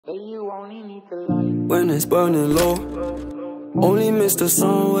When it's burning low, only miss the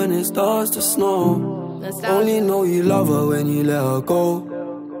sun when it starts to snow. Only know you love her when you let her go.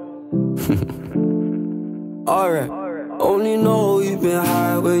 Alright. Only know you've been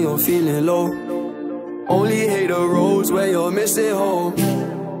high when you're feeling low. Only hate the roads where you're missing home.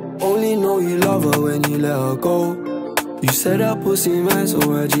 Only know you love her when you let her go. You said that pussy man, so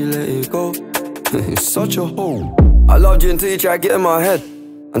why'd you let it go? It's such a hole. I loved you until you tried to get in my head,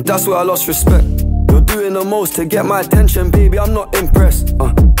 and that's where I lost respect. You're doing the most to get my attention, baby, I'm not impressed.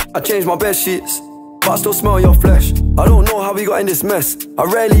 I changed my bed sheets, but I still smell your flesh. I don't know how we got in this mess. I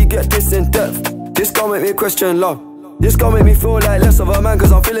rarely get this in depth. This gon' make me question love. This gon' make me feel like less of a man,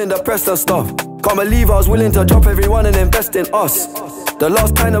 cause I'm feeling depressed and stuff. Can't believe I was willing to drop everyone and invest in us. The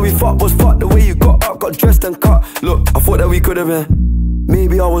last time that we fucked was fucked. The way you got up, got dressed and cut. Look, I thought that we could've been.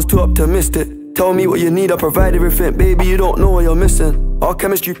 Maybe I was too optimistic. Tell me what you need, I provide everything. Baby, you don't know what you're missing. Our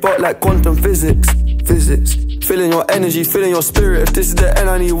chemistry part like quantum physics. Feeling your energy, feeling your spirit. If this is the end,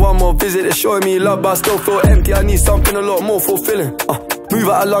 I need one more visit. It's showing me love, but I still feel empty. I need something a lot more fulfilling. Move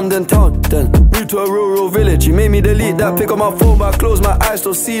out of London town, then move to a rural village. You made me delete that pic on my phone, but I close my eyes,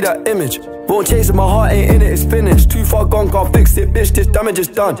 still see that image. Won't chase it, my heart ain't in it, it's finished. Too far gone, can't fix it, bitch, this damage is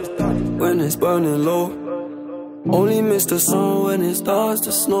done. When it's burning low, only miss the sun when it starts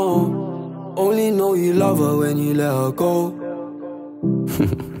to snow. Only know you love her when you let her go.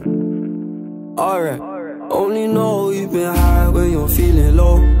 Alright. Only know you've been high when you're feeling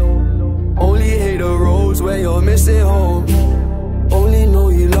low. Only hate the roads where you're missing home. Only know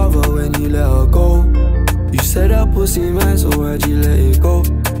you love her when you let her go. You said that pussy man, so why'd you let it go?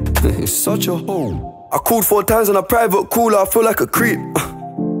 It's such a hole. I called 4 times on a private cooler, I feel like a creep.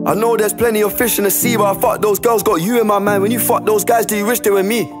 I know there's plenty of fish in the sea, but I fuck those girls, got you in my mind. When you fuck those guys, do you wish they were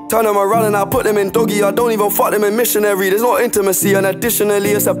me? Turn them around and I put them in doggy. I don't even fuck them in missionary. There's no intimacy, and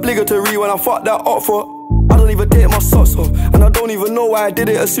additionally it's obligatory when I fuck that up for. I don't even take my socks off, and I don't even know why I did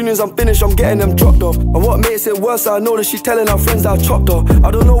it. As soon as I'm finished, I'm getting them dropped off. And what makes it worse, I know that she's telling her friends that I chopped her.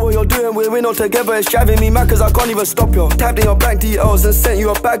 I don't know what you're doing, we're not together. It's driving me mad cause I can't even stop you. Typed in your bank details and sent you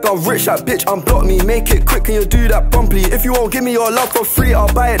a bag of rich. That bitch unblock me, make it quick, can you do that promptly? If you won't give me your love for free,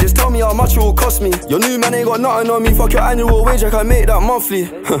 I'll buy it. Just tell me how much it will cost me. Your new man ain't got nothing on me. Fuck your annual wage, I can make that monthly.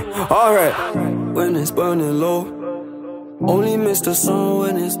 Alright. When it's burning low, only miss the sun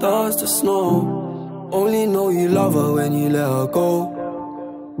when it starts to snow. Only know you love her when you let her go.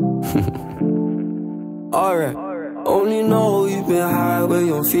 Alright. Only know you've been high when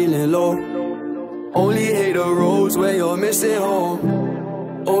you're feeling low. Only hate the roads where you're missing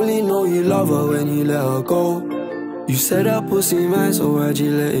home. Only know you love her when you let her go. You said that pussy man, so why'd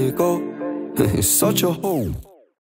you let it go? It's such a hole.